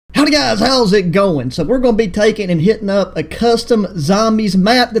Howdy guys, how's it going? So we're going to be taking and hitting up a custom zombies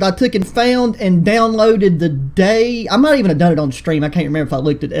map that I took and found and downloaded the day. I might even have done it on stream. I can't remember if I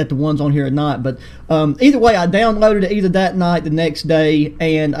looked at the ones on here or not. But either way, I downloaded it either that night, the next day,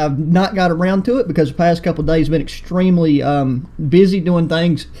 and I've not got around to it because the past couple of days have been extremely busy doing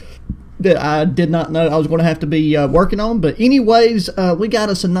things that I did not know I was going to have to be working on. But anyways, we got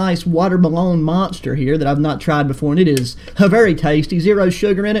us a nice watermelon monster here that I've not tried before, and it is very tasty. Zero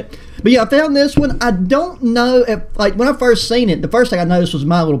sugar in it. But yeah, I found this one. I don't know if, like, when I first seen it, the first thing I noticed was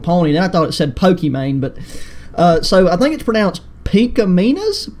My Little Pony, and I thought it said Pokimane, but so I think it's pronounced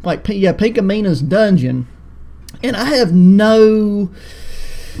PINKAMENA'S, like, yeah, PINKAMENA'S Dungeon. And I have no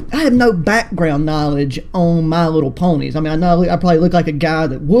background knowledge on My Little Ponies. I mean, I know I probably look like a guy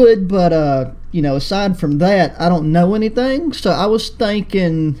that would, but you know, aside from that, I don't know anything. So I was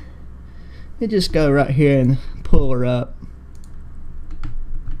thinking, let me just go right here and pull her up.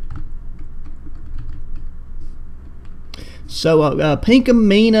 So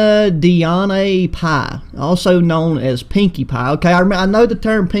Pinkamena Diane Pie, also known as Pinkie Pie. Okay, I know the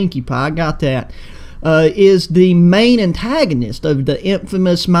term Pinkie Pie. I got that. Is the main antagonist of the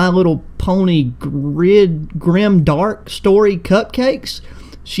infamous My Little Pony Grim Dark Story Cupcakes.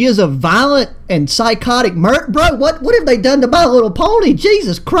 She is a violent and psychotic bro, what have they done to My Little Pony?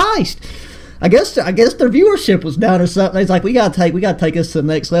 Jesus Christ! I guess their viewership was down or something. It's like, we gotta take us to the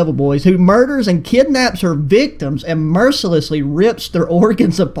next level, boys. Who murders and kidnaps her victims and mercilessly rips their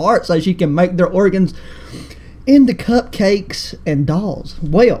organs apart so she can make their organs into cupcakes and dolls.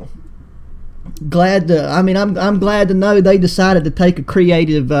 Well, I'm glad to know they decided to take a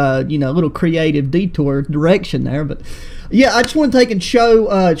creative, you know, little creative detour direction there. But yeah, I just want to take and show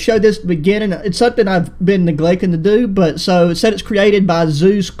this at the beginning. It's something I've been neglecting to do, but so it said it's created by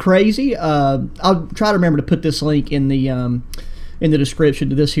Zeus Crazy. I'll try to remember to put this link in the description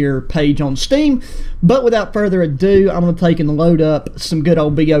to this here page on Steam. But without further ado, I'm going to take and load up some good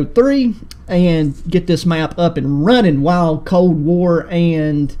old BO3 and get this map up and running while Cold War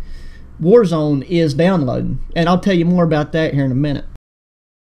and Warzone is downloading, and I'll tell you more about that here in a minute.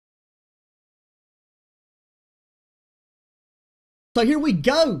 So here we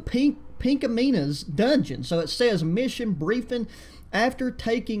go, PINKAMENA'S Dungeon. So it says mission briefing: after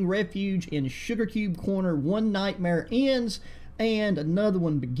taking refuge in Sugar Cube Corner, one nightmare ends and another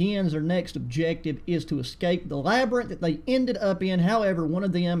one begins. Their next objective is to escape the labyrinth that they ended up in. However, one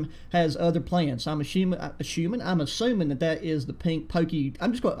of them has other plans. So I'm assuming that is the pink Pokey.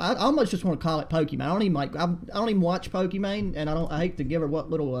 I almost just want to call it Pokimane. I don't even watch Pokimane, and I hate to give her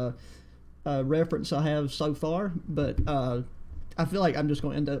what little reference I have so far, but I feel like I'm just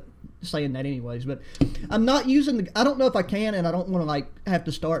going to end up saying that anyways. But I'm not using I don't know if I can, and I don't want to like have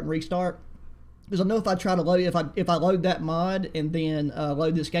to start and restart. Because I know if I try to load, if I load that mod and then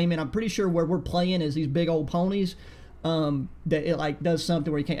load this game in, I'm pretty sure where we're playing is these big old ponies, that it like does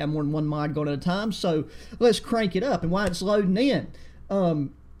something where you can't have more than one mod going at a time. So let's crank it up. And while it's loading in,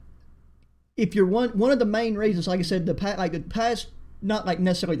 if you're one of the main reasons, like I said, the past, not like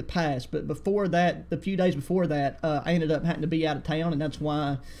necessarily the past, but before that, the few days before that, I ended up having to be out of town, and that's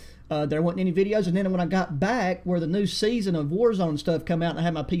why there wasn't any videos. And then when I got back, where the new season of Warzone stuff come out and I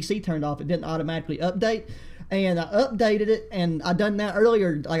had my PC turned off, it didn't automatically update. And I updated it, and I done that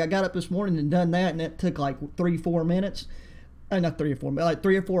earlier. Like, I got up this morning and done that, and it took like 3-4 minutes. Not 3 or 4, but like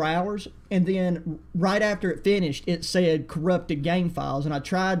 3 or 4 hours. And then right after it finished, it said corrupted game files. And I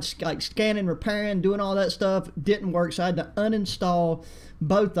tried like scanning, repairing, doing all that stuff. Didn't work, so I had to uninstall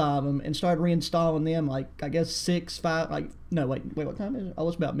both of them and started reinstalling them, like, I guess 6, 5, like, no, wait, what time is it? Oh,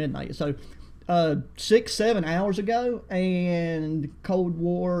 it's about midnight. So 6-7 hours ago, and Cold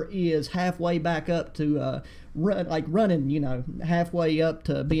War is halfway back up to running, you know, halfway up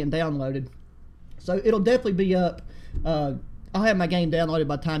to being downloaded. So it'll definitely be up. I'll have my game downloaded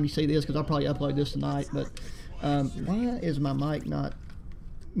by the time you see this, because I'll probably upload this tonight. But why is my mic not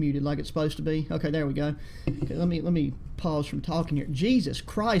muted like it's supposed to be? Okay, there we go. Okay, let me pause from talking here. Jesus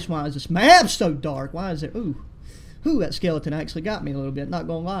Christ, why is this map so dark? Why is it? Ooh, that skeleton actually got me a little bit, not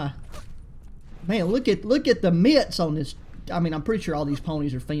gonna lie. Man, look at the mitts on this. I mean, I'm pretty sure all these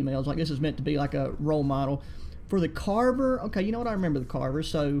ponies are females. Like, this is meant to be like a role model for the Carver. Okay, you know what? I remember the Carver.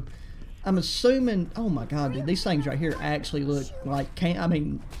 So I'm assuming. Oh my God, dude, these things right here actually look like I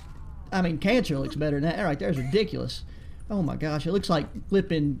mean, Cancer looks better than that. Right there is ridiculous. Oh my gosh, it looks like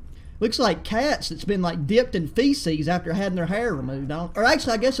flipping. Looks like cats that's been like dipped in feces after having their hair removed. Or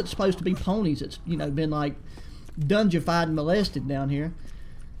actually, I guess it's supposed to be ponies that's, you know, been like dungeonified and molested down here.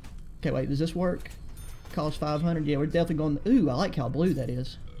 Okay, wait, does this work? Cost 500. Yeah, we're definitely going. Ooh, I like how blue that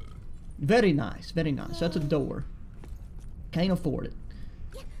is. Very nice, very nice. That's a door. Can't afford it.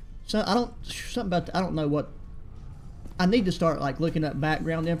 So I don't, something about the, I don't know what. I need to start like looking up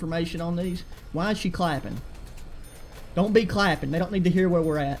background information on these. Why is she clapping? Don't be clapping. They don't need to hear where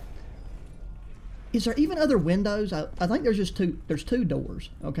we're at. Is there even other windows? I think there's just two. There's two doors.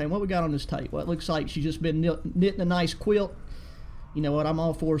 Okay, what we got on this tape? Well, it looks like she's just been knitting a nice quilt. You know what? I'm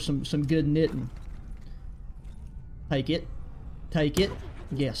all for some good knitting. Take it. Take it.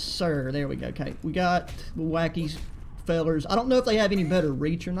 Yes, sir. There we go. Okay, we got the wacky fellers. I don't know if they have any better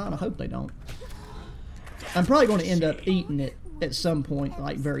reach or not. I hope they don't. I'm probably going to end up eating it at some point,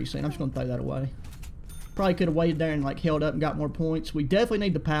 like very soon. I'm just going to throw that away. Probably could have waited there and like held up and got more points. We definitely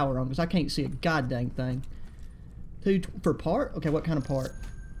need the power on because I can't see a goddamn thing. Two for part? Okay, what kind of part?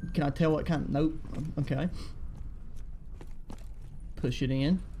 Can I tell what kind of? Nope. Okay. Push it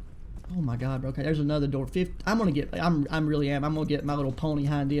in. Oh my god, bro. Okay, there's another door. 50. I'm gonna get. I'm gonna get my little pony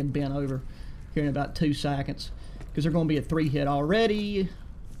hind end bent over here in about 2 seconds because they're gonna be a 3-hit already.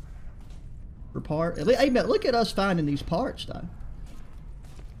 For part. Hey, man, look at us finding these parts though.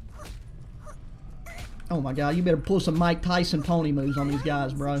 Oh my god, you better pull some Mike Tyson pony moves on these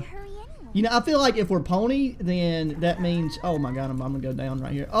guys, bro. You know, I feel like if we're pony, then that means... Oh my god, I'm gonna go down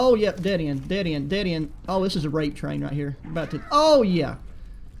right here. Oh, yep, dead end, dead end, dead end. Oh, this is a rape train right here. About to... Oh, yeah.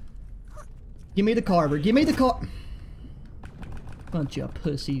 Give me the carver. Give me the car... Bunch of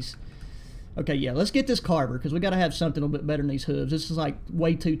pussies. Okay, yeah, let's get this carver, because we gotta have something a little bit better than these hooves. This is, like,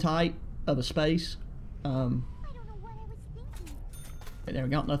 way too tight of a space. I don't know what I was thinking. There we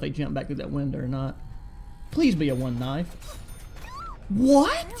go. I don't know if they jump back through that window or not. Please be a one knife.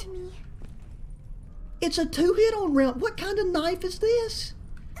 What? It's a 2-hit on round. What kind of knife is this?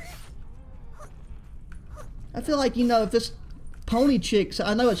 I feel like, you know, if this pony chick,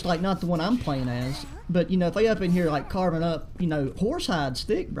 I know it's like not the one I'm playing as, but you know, if they up in here like carving up, you know, horsehide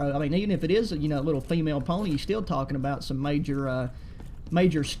stick, bro. I mean, even if it is, you know, a little female pony, you're still talking about some major,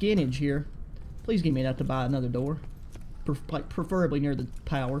 major skinnage here. Please give me enough to buy another door, like preferably near the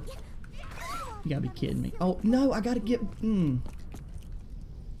power. You gotta be kidding me. Oh, no, I gotta get... This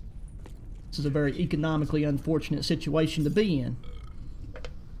is a very economically unfortunate situation to be in.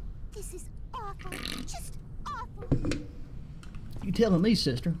 This is awful. Just awful. You telling me,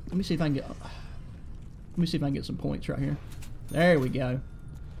 sister? Let me see if I can get... Let me see if I can get some points right here. There we go.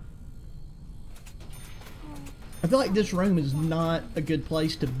 I feel like this room is not a good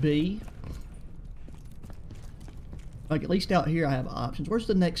place to be. Like, at least out here I have options. Where's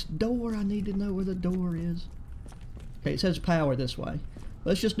the next door? I need to know where the door is. Okay, it says power this way.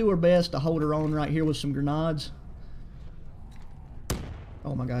 Let's just do our best to hold her on right here with some grenades.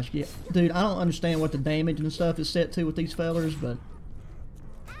 Oh my gosh, yeah. Dude, I don't understand what the damage and stuff is set to with these fellers, but...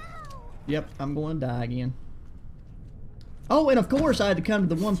 Yep, I'm going to die again. Oh, and of course I had to come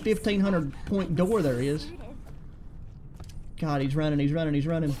to the 1,500 point door there is. God, he's running, he's running, he's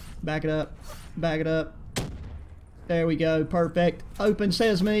running. Back it up. Back it up. There we go. Perfect. Open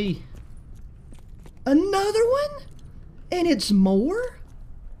sesame. Another one? And it's more?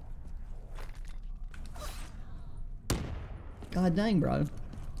 God dang, bro.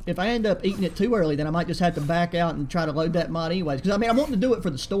 If I end up eating it too early, then I might just have to back out and try to load that mod anyways. Because, I mean, I'm wanting to do it for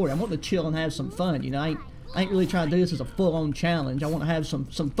the story. I'm wanting to chill and have some fun, you know. I ain't really trying to do this as a full-on challenge. I want to have some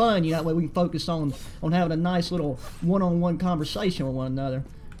fun, you know. That way we can focus on having a nice little one-on-one conversation with one another.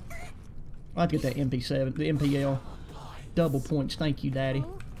 I'll have to get that MP7, the MPL. Double points. Thank you, Daddy.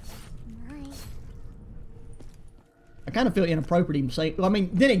 I kind of feel inappropriate even saying... Well, I mean,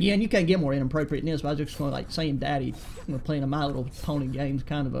 then again, you can't get more inappropriate than this, but I was just going to, like, saying Daddy when we're playing a My Little Pony game is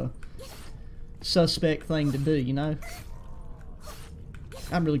kind of a suspect thing to do, you know?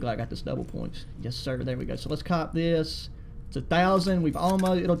 I'm really glad I got this double points. Yes, sir. There we go. So let's cop this. It's 1,000. We've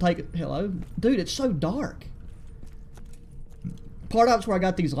almost... It'll take... Hello? Dude, it's so dark. Part of it's where I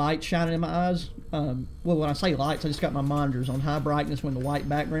got these lights shining in my eyes. Well, when I say lights, I just got my monitors on high brightness when the white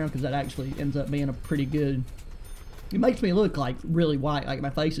background, because that actually ends up being a pretty good... It makes me look like really white, like my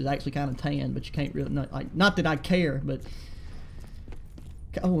face is actually kind of tan, but you can't really, not that I care, but...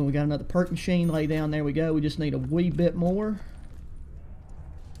 Oh, and we got another perk machine lay down, there we go. We just need a wee bit more.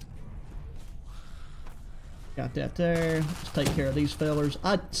 Got that there. Let's take care of these fellers.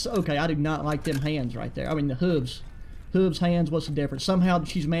 Okay, I do not like them hands right there. I mean, the hooves. Hooves, hands, what's the difference? Somehow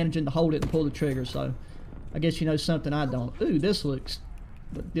she's managing to hold it and pull the trigger, so... I guess you know something I don't. Ooh, this looks...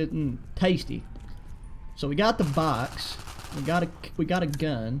 tasty. So we got the box. We got a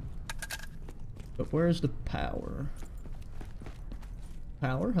gun. But where's the power?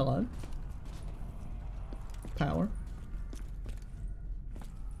 Power? Hello? Power?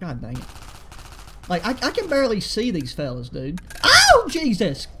 God dang it. Like, I can barely see these fellas, dude. Oh,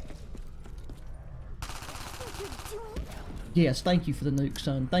 Jesus! Yes, thank you for the nuke,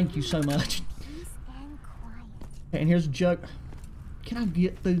 son. Thank you so much. Peace and quiet. And here's a jug. Can I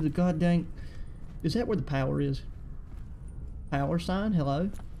get through the goddamn... Is that where the power is? Power sign? Hello?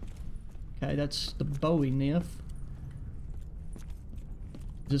 Okay, that's the Bowie Nymph.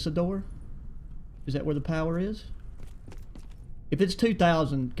 Is this a door? Is that where the power is? If it's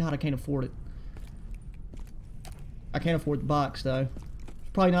 2,000, God, I can't afford it. I can't afford the box, though.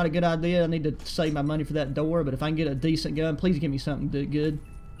 It's probably not a good idea. I need to save my money for that door, but if I can get a decent gun, please give me something good.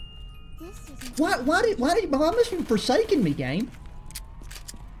 This isn't Why must you forsaken me, game?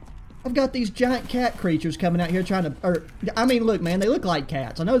 I've got these giant cat creatures coming out here trying to, I mean, look, man, they look like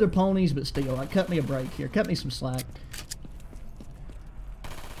cats. I know they're ponies, but still, like, cut me a break here. Cut me some slack.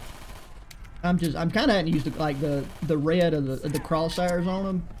 I'm kind of having to use the red of the crosshairs on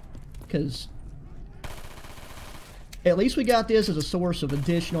them, because at least we got this as a source of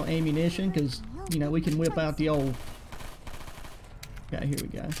additional ammunition, because, you know, we can whip out the old... Okay, here we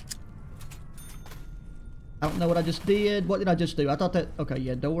go. I don't know what I just did. What did I just do? I thought that... Okay,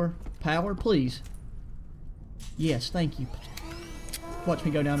 yeah, door. Power, please. Yes, thank you. Watch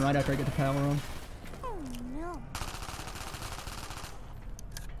me go down right after I get the power on. Oh no.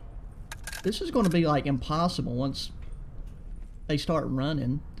 This is going to be, like, impossible once they start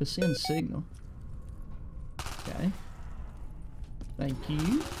running to send signal. Okay. Thank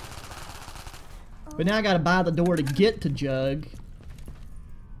you. But now I gotta buy the door to get to Jug.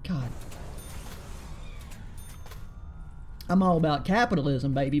 God. I'm all about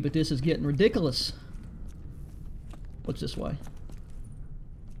capitalism, baby, but this is getting ridiculous. What's this way?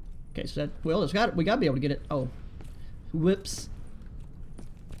 Okay, so that... Well, we gotta be able to get it... Oh. Whoops.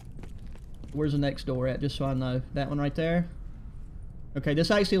 Where's the next door at, just so I know? That one right there? Okay, this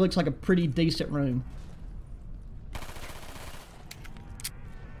actually looks like a pretty decent room.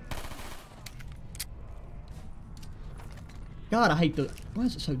 God, I hate the... Why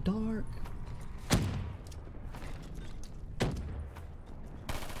is it so dark?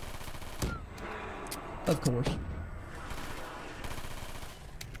 Of course.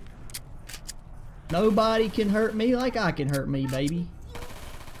 Nobody can hurt me like I can hurt me, baby.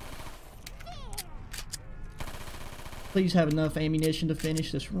 Please have enough ammunition to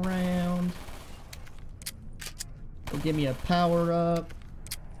finish this round. Or give me a power up.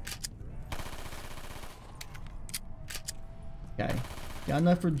 Okay. Got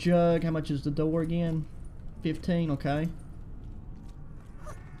enough for Jug. How much is the door again? 15, okay.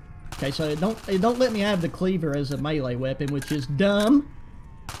 Okay, so it don't let me have the cleaver as a melee weapon, which is dumb.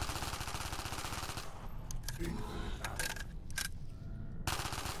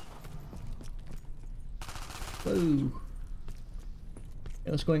 Ooh.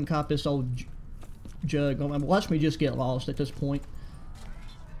 Yeah, let's go ahead and cop this old Jug. Watch me just get lost at this point.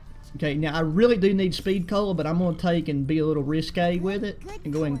 Okay, now I really do need speed cola, but I'm going to take and be a little risque with it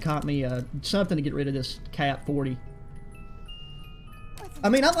and go ahead and cop me something to get rid of this Cat 40. I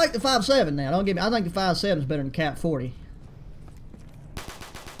mean, I like the 5.7 now. Don't get me. I think the 5.7 is better than Cat 40.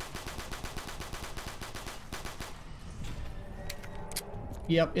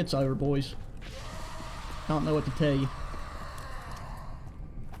 Yep, it's over, boys. I don't know what to tell you.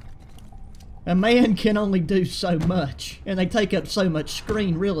 A man can only do so much, and they take up so much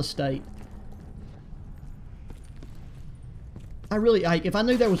screen real estate. I really, if I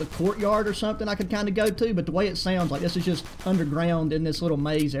knew there was a courtyard or something I could kind of go to, but the way it sounds like this is just underground in this little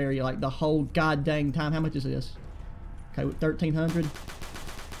maze area, like the whole god dang time. How much is this? Okay, 1,300.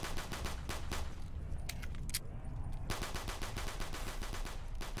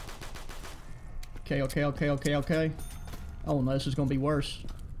 Okay. Oh no, this is gonna be worse.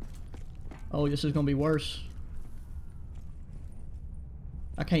 Oh, this is gonna be worse.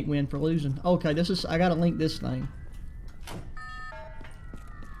 I can't win for losing. Okay, I gotta link this thing.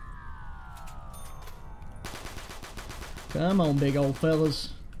 Come on, big old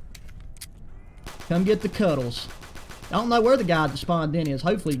fellas. Come get the cuddles. I don't know where the guy that spawned in is.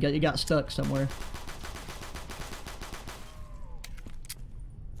 Hopefully he got stuck somewhere.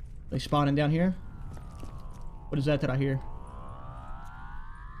 They spawning down here? What is that I hear?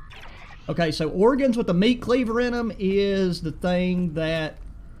 Okay, so organs with the meat cleaver in them is the thing that...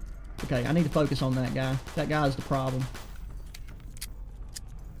 Okay, I need to focus on that guy. That guy is the problem.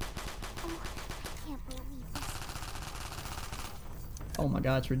 Oh my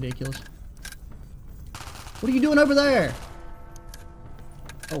god, it's ridiculous. What are you doing over there?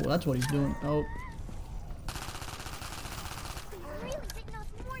 Oh, well, that's what he's doing. Oh.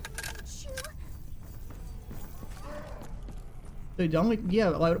 Dude, the only... Yeah,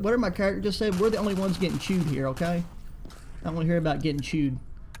 like, whatever my character just said, we're the only ones getting chewed here, okay? I don't want to hear about getting chewed.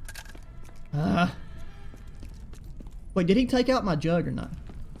 Wait, did he take out my jug or not?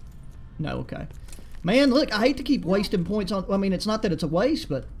 No, okay. Man, look, I hate to keep wasting points on... I mean, it's not that it's a waste,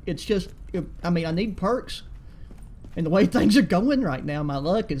 but it's just... I mean, I need perks. And the way things are going right now, my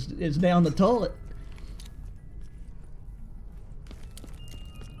luck is down the toilet.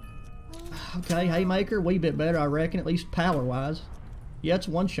 Okay, Haymaker, wee bit better, I reckon, at least power-wise. Yeah, it's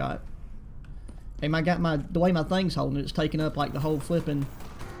one shot. Hey, the way my thing's holding it, it's taking up like the whole flipping...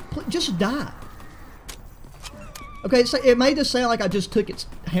 Just die. Okay, so it made this sound like I just took its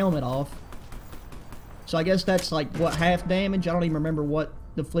helmet off. So I guess that's like, what, half damage? I don't even remember what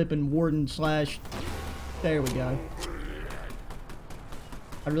the flipping warden slash... There we go.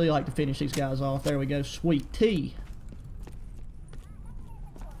 I'd really like to finish these guys off. There we go. Sweet tea.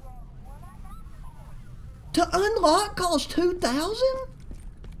 To unlock costs 2,000?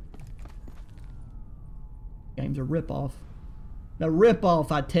 Game's a ripoff. A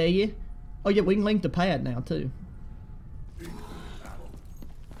ripoff, I tell you. Oh yeah, we can link the pad now too.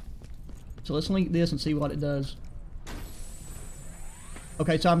 So let's link this and see what it does.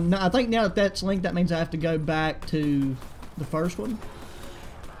 Okay, so I think now that that's linked, that means I have to go back to the first one.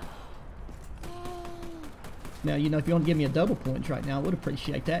 Now, you know, if you want to give me a double points right now, I would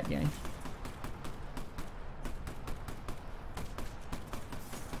appreciate that, game.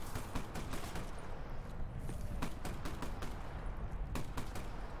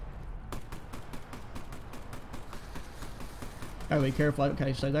 Oh, be careful.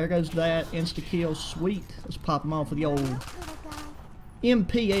 Okay, so there goes that. Insta-kill. Sweet. Let's pop them off with the old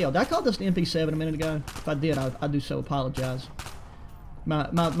MPL. Did I call this an MP7 a minute ago? If I did, I do so apologize.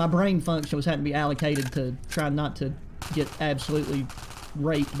 My brain function was having to be allocated to try not to get absolutely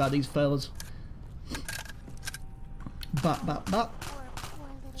raped by these fellas. Bop, bop, bop.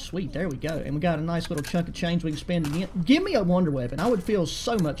 Sweet, there we go. And we got a nice little chunk of change we can spend again. Give me a wonder weapon. I would feel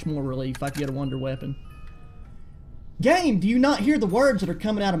so much more relief if I could get a wonder weapon. Game, do you not hear the words that are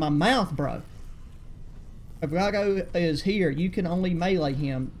coming out of my mouth, bro? If Rago is here, you can only melee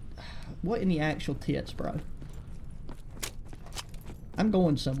him. What in the actual tits, bro? I'm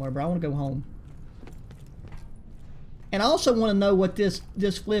going somewhere, bro. I want to go home. And I also want to know what this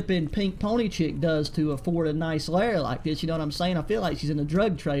flipping pink pony chick does to afford a nice lair like this. You know what I'm saying? I feel like she's in a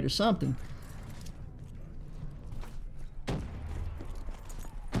drug trade or something.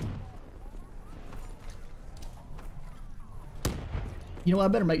 You know what? I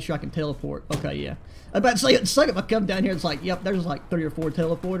better make sure I can teleport. Okay, yeah. I was about to say, it's like if I come down here, it's like, yep, there's like 3 or 4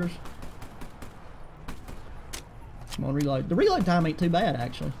 teleporters. Come on, reload. The reload time ain't too bad,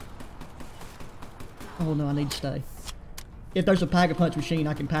 actually. Oh, no, I need to stay. If there's a Pack-a-Punch machine,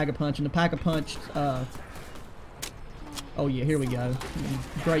 I can Pack-a-Punch. And the Pack-a-Punch, oh, yeah, here we go.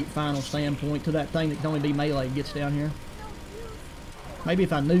 Great final standpoint to that thing that can only be melee gets down here. Maybe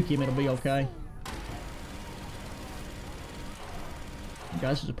if I nuke him, it'll be okay.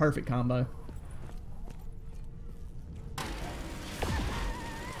 Guys, this is a perfect combo.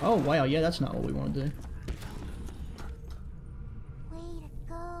 Oh, wow, yeah, that's not what we want to do. Way to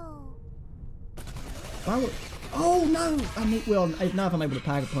go. Why would... Oh, no! I mean, well, not if I'm able to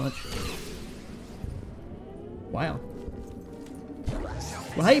Pack-a-Punch. Wow.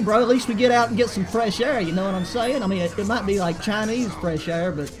 Well, hey, bro, at least we get out and get some fresh air, you know what I'm saying? I mean, it might be like Chinese fresh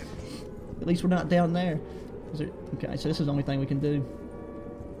air, but at least we're not down there. Okay, so this is the only thing we can do.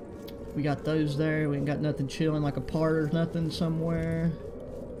 We got those there. We ain't got nothing chilling like a part or nothing somewhere.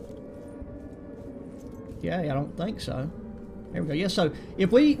 Yeah, I don't think so. There we go. Yeah, so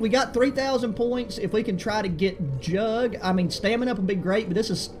if we got 3,000 points, if we can try to get Jug, I mean, stamina would be great, but this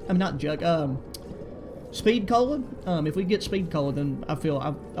is, I mean, not Jug, Speed Cola. If we get Speed Cola, then I'll feel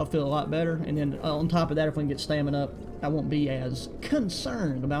a lot better. And then on top of that, if we can get stamina up, I won't be as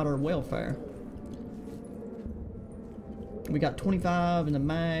concerned about our welfare. We got 25 in the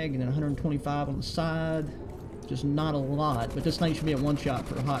mag and then 125 on the side. Just not a lot, but this thing should be a one-shot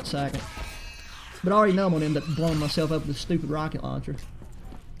for a hot second. But I already know I'm going to end up blowing myself up with this stupid rocket launcher.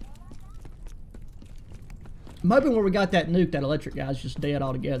 I'm hoping where we got that nuke, that electric guy's just dead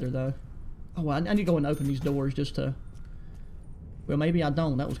altogether, though. Oh, I need to go and open these doors just to... Well, maybe I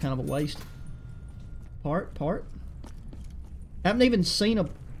don't. That was kind of a waste. Part. Haven't even seen a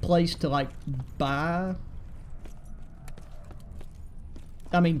place to, like, buy...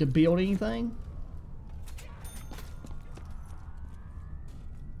 I mean, to build anything?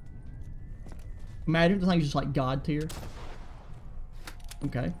 Imagine the thing's just like God tier.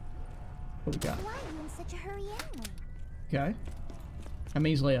 Okay. What we got? Why are you in such a hurry anyway? Okay. How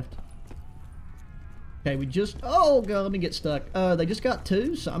many's left? Okay, we just... Oh, God, let me get stuck. They just got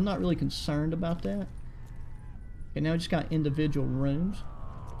 2, so I'm not really concerned about that. Okay, now we just got individual rooms.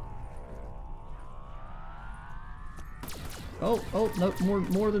 Oh, oh, no,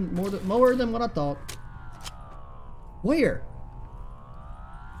 more than what I thought. Where?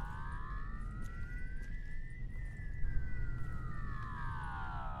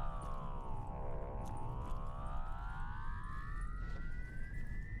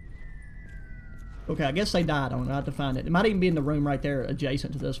 Okay, I guess they died on it. I have to find it. It might even be in the room right there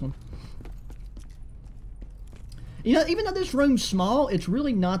adjacent to this one. You know, even though this room's small, it's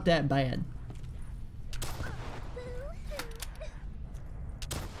really not that bad.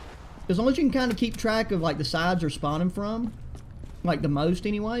 As long as you can kind of keep track of like the sides they're spawning from, like the most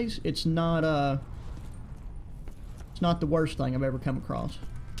anyways, it's not the worst thing I've ever come across.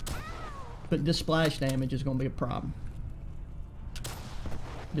 But this splash damage is going to be a problem.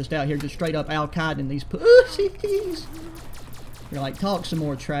 Just out here, just straight up Al-Qaeda these pussies. You're like, talk some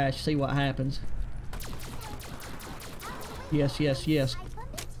more trash, see what happens. Yes, yes, yes.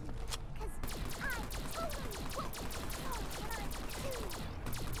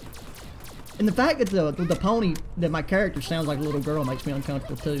 And the fact that the pony, that my character sounds like a little girl makes me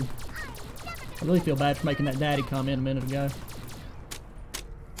uncomfortable too. I really feel bad for making that daddy comment a minute ago.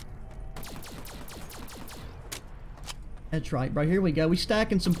 That's right, bro. Here we go. We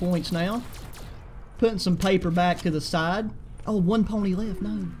stacking some points now. Putting some paper back to the side. Oh, one pony left.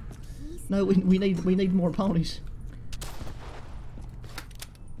 No. No, we need more ponies.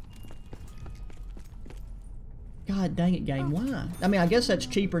 God dang it, game. Why? I mean, I guess that's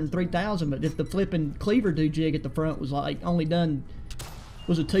cheaper than 3,000, but if the flipping cleaver do jig at the front was like only done,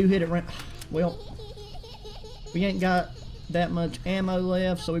 was a 2-hit at rent. Well, we ain't got that much ammo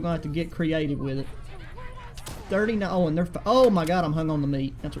left, so we're gonna have to get creative with it. 39. Oh, and they're. Oh my God, I'm hung on the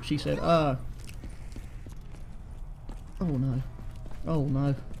meat. That's what she said. Oh no. Oh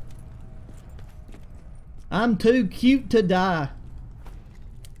no. I'm too cute to die.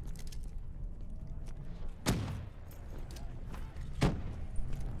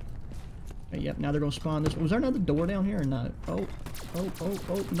 Yep, now they're gonna spawn this. Was there another door down here or no? Oh, oh, oh,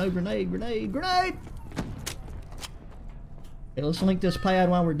 oh, no, grenade, grenade, grenade! Okay, let's link this pad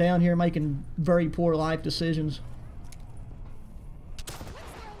while we're down here making very poor life decisions.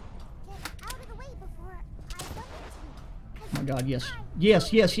 Oh my God, yes.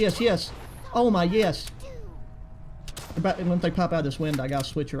 Yes, yes, yes, yes! Oh my, yes! Once they pop out this window, I gotta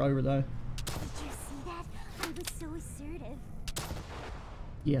switch her over though. Did you see that? I was so assertive.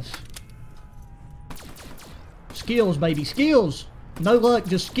 Yes. Skills, baby, skills! No luck,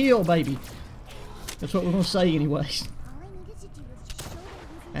 just skill, baby. That's what we're gonna say anyways. All I needed to do was just show them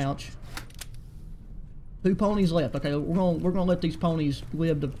using. Ouch. 2 ponies left. Okay, we're gonna let these ponies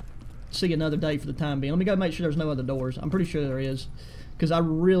live to see another day for the time being. Let me go make sure there's no other doors. I'm pretty sure there is, because I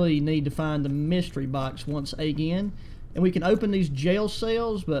really need to find the mystery box once again. And we can open these jail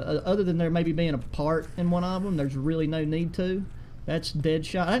cells, but other than there maybe being a part in one of them, there's really no need to. That's dead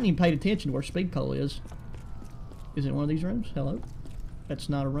shot. I hadn't even paid attention to where Speed Coal is. Is it one of these rooms? Hello? That's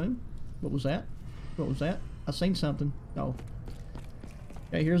not a room. What was that? What was that? I seen something. Oh.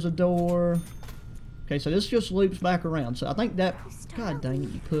 Okay, here's a door. Okay, so this just loops back around. So I think that... God dang it,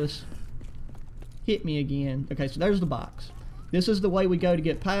 you puss. Hit me again. Okay, so there's the box. This is the way we go to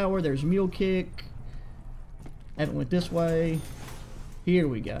get power. There's mule kick. Haven't went this way. Here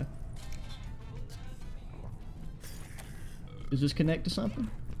we go. Does this connect to something?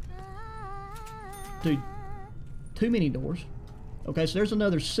 Dude, too many doors. Okay, so there's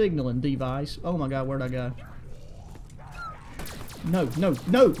another signaling device. Oh my God, where'd I go? No, no,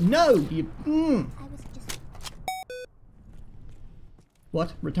 no, no! You,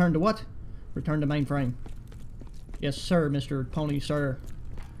 What? Return to what? Return to mainframe. Yes, sir, Mr. Pony, sir.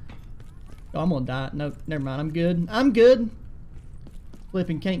 Oh, I'm gonna die. No, never mind. I'm good. I'm good.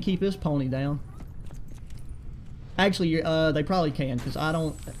 Flipping can't keep his pony down. Actually, they probably can, because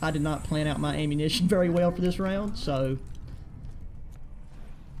I did not plan out my ammunition very well for this round, so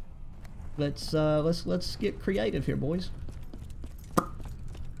let's get creative here, boys.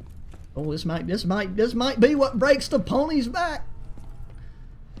 Oh, this might be what breaks the pony's back.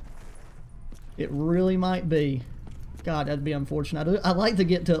 It really might be. God, that'd be unfortunate. I'd like to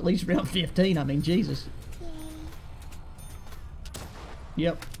get to at least round 15. I mean, Jesus.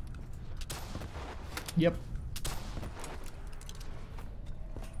 Yep. Yep.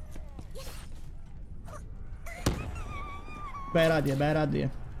 Bad idea, bad idea.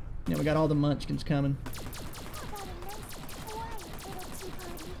 Yeah, we got all the munchkins coming.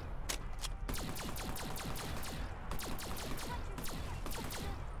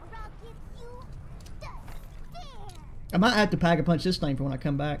 I might have to pack-a-punch this thing for when I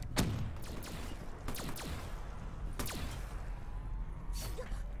come back.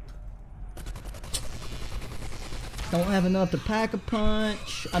 Don't have enough to pack a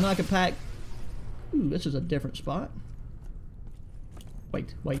punch. I know I can pack... Ooh, this is a different spot.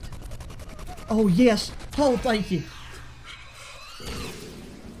 Wait, wait. Oh, yes. Oh, thank you.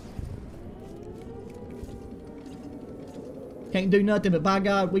 Can't do nothing, but by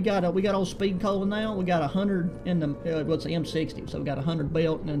God, we got old speed cola now. We got 100 in the what's the M60, so we got 100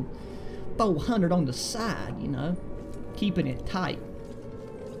 belt and then 400 on the side. You know, keeping it tight.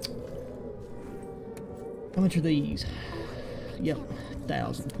 How much are these? Yep,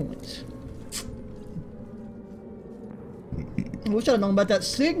 1,000 points. I wish I'd known about that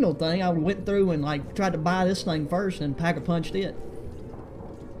signal thing. I went through and like tried to buy this thing first and pack-a-punched it.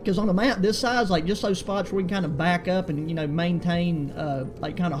 Because on a map this size, like just those spots where we can kind of back up and, you know, maintain,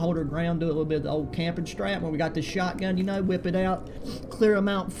 like kind of hold our ground, do a little bit of the old camping strap. When we got this shotgun, you know, whip it out, clear them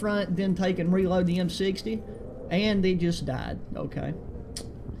out front, then take and reload the M60. And they just died. Okay.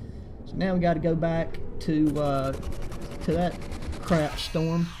 So now we got to go back to that crap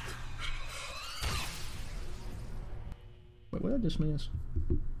storm. Wait, what did I just miss?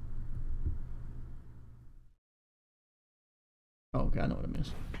 Oh, okay, I know what I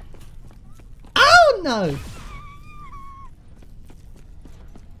missed. Oh, no!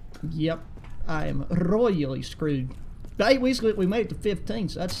 Yep, I am royally screwed. But hey, we made it to 15,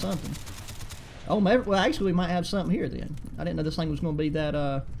 so that's something. Oh, maybe, well, actually, we might have something here then. I didn't know this thing was going to be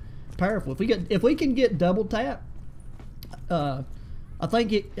that powerful. If we can get double tap, I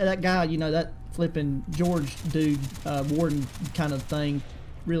think that guy, you know, that flipping George dude, warden kind of thing,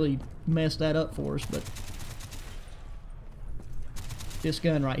 really messed that up for us. But this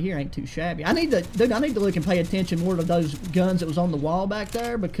gun right here ain't too shabby. I need to look and pay attention more to those guns that was on the wall back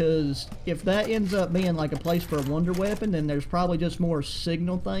there, because if that ends up being like a place for a wonder weapon, then there's probably just more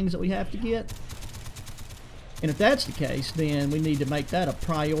signal things that we have to get. And if that's the case, then we need to make that a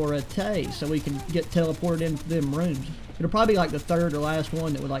priority so we can get teleported into them rooms. It'll probably be like the third or last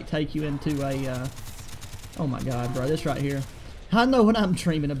one that would like take you into a, oh my God, bro, this right here. I know what I'm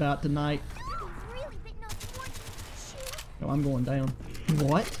dreaming about tonight. Oh, I'm going down.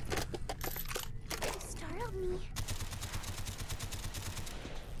 What? Startled me.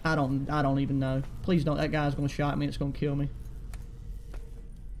 I don't even know. Please don't. That guy's gonna shot me. It's gonna kill me.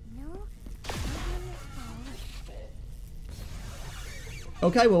 No.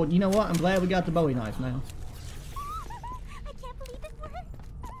 Okay, well, you know what? I'm glad we got the Bowie knife now. I can't believe it worked.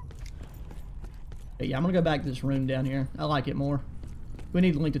 But yeah, I'm gonna go back to this room down here. I like it more. We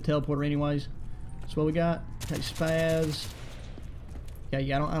need to link the teleporter anyways. That's what we got. Okay, spaz. Okay,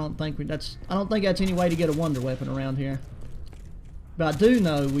 yeah, I don't think that's any way to get a wonder weapon around here. But I do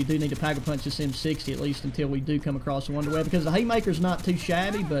know we do need to pack-a-punch this M60 at least until we do come across a wonder weapon, because the haymaker's not too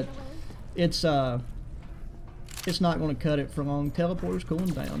shabby, but it's not going to cut it for long. Teleporter's cooling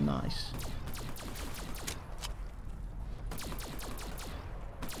down, nice.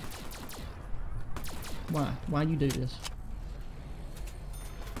 Why you do this?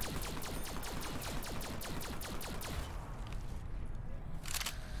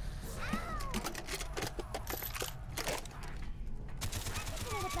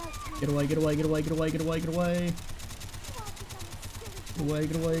 Get away, get away, get away, get away, get away, get away. Get away,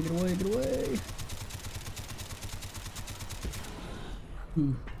 get away, get away, get away.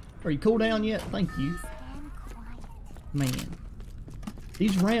 Ooh. Are you cool down yet? Thank you. Man.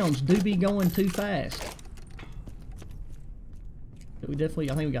 These rounds do be going too fast. But we definitely,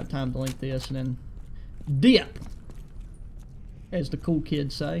 I think we got time to link this and then dip, as the cool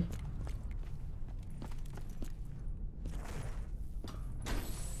kids say.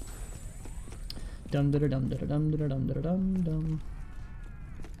 Dum da dum da dum da dum da dum dum.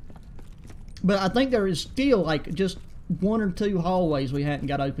 But I think there is still like just one or two hallways we hadn't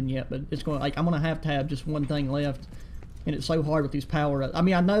got open yet. But it's going like I'm gonna have to have just one thing left, and it's so hard with these power ups. I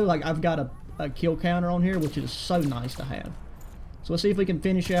mean, I know like I've got a kill counter on here, which is so nice to have. So let's see if we can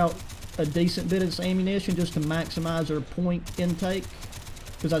finish out a decent bit of this ammunition just to maximize our point intake.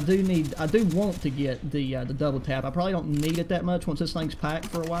 Because I do want to get the double tap. I probably don't need it that much once this thing's packed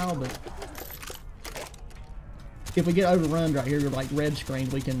for a while, but if we get overrun right here, like red screen,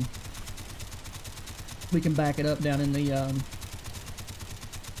 we can back it up down in the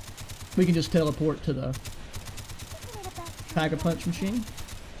we can just teleport to the pack-a-punch machine.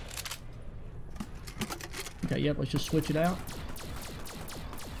 Okay, yep, let's just switch it out.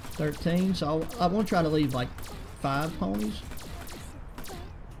 13, so I want to try to leave like 5 ponies.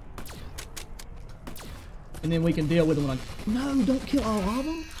 And then we can deal with them like, no, don't kill all of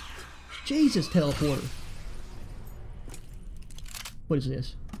them. Jesus, teleporter. What is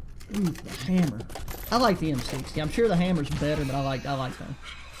this? Ooh, the hammer. I like the M60. I'm sure the hammer's better, but I like them.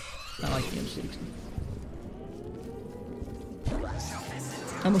 I like the M60.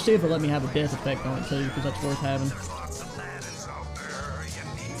 I'm gonna see if it'll let me have a death effect on it too, because that's worth having.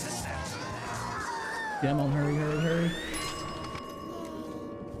 Come on, hurry, hurry, hurry.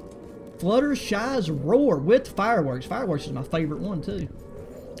 Fluttershy's Roar with fireworks. Fireworks is my favorite one too.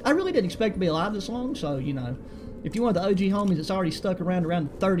 I really didn't expect to be alive this long, so you know, if you're one of the OG homies that's already stuck around the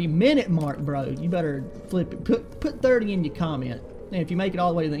 30-minute mark, bro, you better flip it. Put 30 in your comment. And if you make it all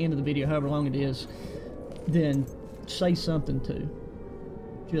the way to the end of the video, however long it is, then say something too.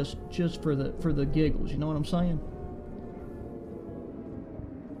 Just for the giggles, you know what I'm saying?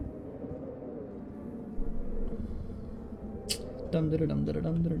 And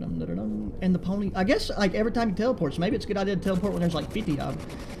the pony, I guess, like every time you teleport, so maybe it's a good idea to teleport when there's like 50 of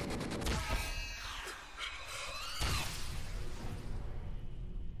them.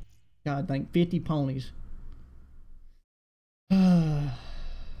 God dang, 50 ponies.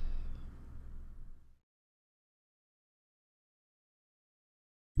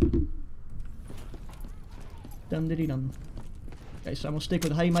 Dum-diddy-dum. Okay, so I'm gonna stick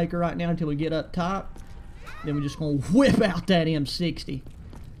with the haymaker right now until we get up top. Then we're just gonna whip out that M60.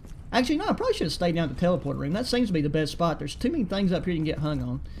 Actually, no, I probably should have stayed down at the teleport room. That seems to be the best spot. There's too many things up here you can get hung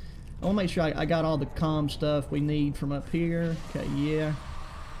on. I wanna make sure I got all the comm stuff we need from up here. Okay, yeah.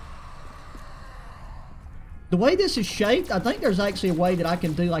 The way this is shaped, I think there's actually a way that I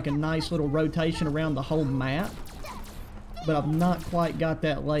can do like a nice little rotation around the whole map. But I've not quite got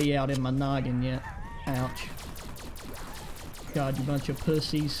that layout in my noggin yet. Ouch. God, you bunch of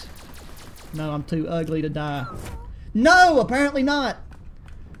pussies. No, I'm too ugly to die. No, apparently not.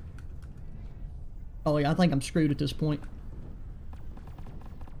 Oh yeah, I think I'm screwed at this point.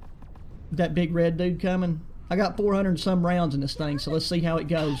 That big red dude coming. I got 400 and some rounds in this thing, so let's see how it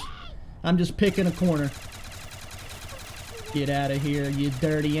goes. I'm just picking a corner. Get out of here, you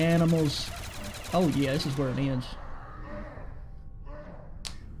dirty animals. Oh yeah, this is where it ends.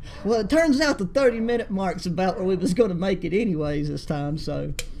 Well, it turns out the 30-minute mark's about where we was going to make it anyways this time,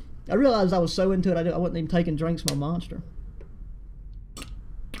 so... I realized I was so into it, I wasn't even taking drinks from my monster.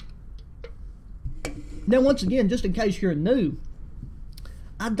 Now, once again, just in case you're new,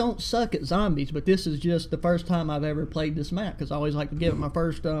 I don't suck at zombies, but this is just the first time I've ever played this map, because I always like to give it my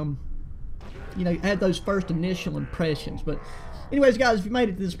first, you know, had those first initial impressions. But anyways, guys, if you made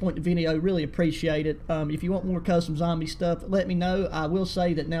it to this point in the video, really appreciate it. If you want more custom zombie stuff, let me know. I will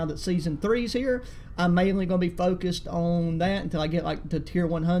say that now that Season 3's here, I'm mainly going to be focused on that until I get like to Tier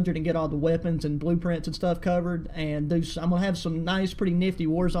 100 and get all the weapons and blueprints and stuff covered. And I'm going to have some nice, pretty nifty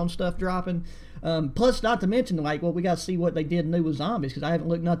Warzone stuff dropping. Plus, not to mention, like, well, we got to see what they did new with zombies, because I haven't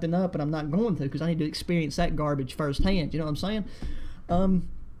looked nothing up, and I'm not going to, because I need to experience that garbage firsthand. You know what I'm saying?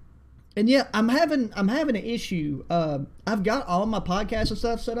 And yeah, I'm having an issue. I've got all my podcasts and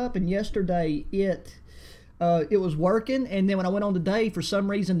stuff set up, and yesterday it was working, and then when I went on today, for some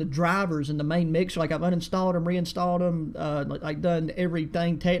reason the drivers in the main mixer, like I've uninstalled them, reinstalled them, like done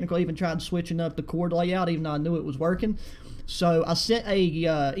everything technical, even tried switching up the chord layout, even though I knew it was working. So I sent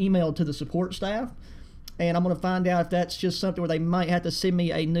a email to the support staff, and I'm going to find out if that's just something where they might have to send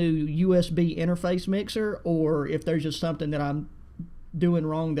me a new USB interface mixer, or if there's just something that I'm doing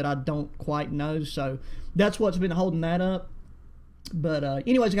wrong that I don't quite know. So that's what's been holding that up. But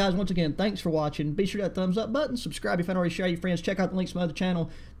anyways, guys, once again, thanks for watching. Be sure to hit that thumbs up button, subscribe if you haven't already, share your friends, check out the links to my other channel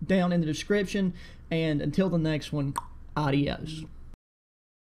down in the description, and until the next one, adios.